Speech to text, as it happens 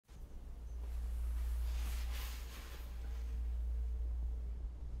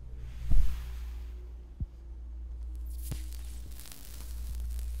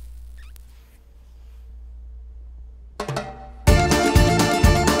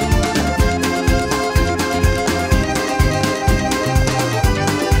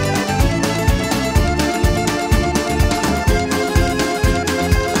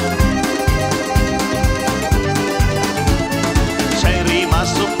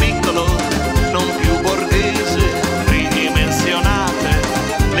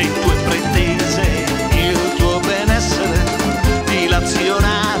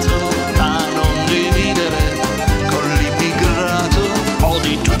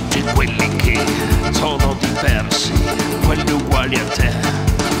tutti quelli che sono diversi, quelli uguali a te,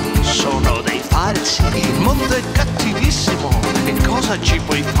 sono dei falsi. Il mondo è cattivissimo, e cosa ci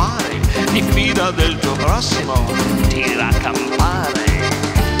puoi fare? Diffida del tuo prossimo, tira a campare.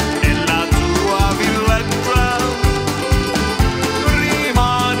 Nella tua villetta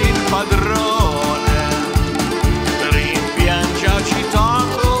rimani il padrone, rimpiangi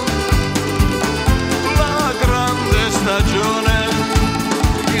agitato la grande stagione.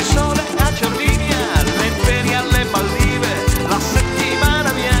 Il sole a Cervinia, le ferie alle Maldive, la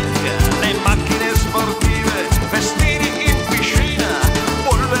settimana bianca, le macchine sportive, festini in piscina,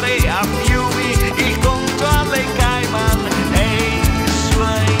 polvere a fiumi, il conto alle Cayman e i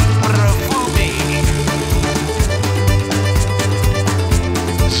suoi profumi.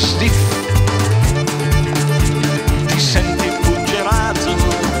 Sniff, ti senti buggerato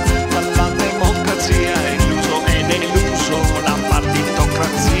dalla democrazia, illuso e deluso la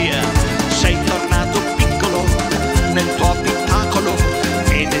partitocrazia. Sei tornato piccolo nel tuo abitacolo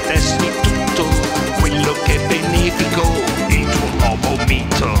e detesti tutto quello che è benefico. Il tuo nuovo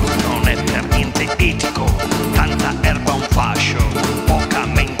mito non è per niente etico, tanta erba un fascio, poca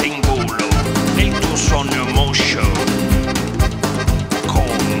mente in volo, e il tuo sogno moscio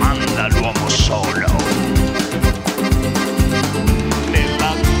comanda l'uomo solo.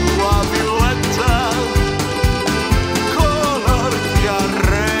 Nella tua villetta color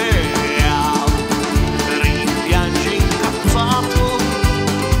diarrea, rimpiangi incazzato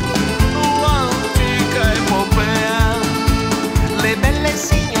l'antica epopea, le belle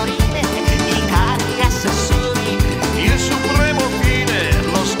signorine, i cari assessori, il supremo fine,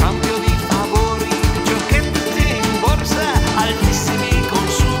 lo scambio di favori, giochetti in borsa, altissimi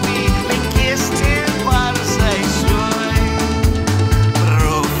consumi, le inchieste in farsa, i suoi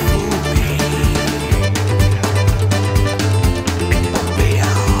profumi. Epopea,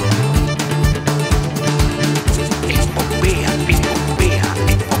 epopea, epopea,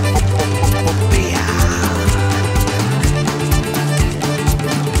 epopea.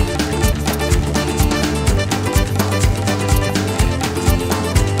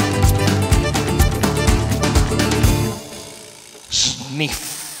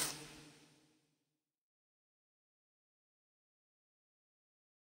 Sniff.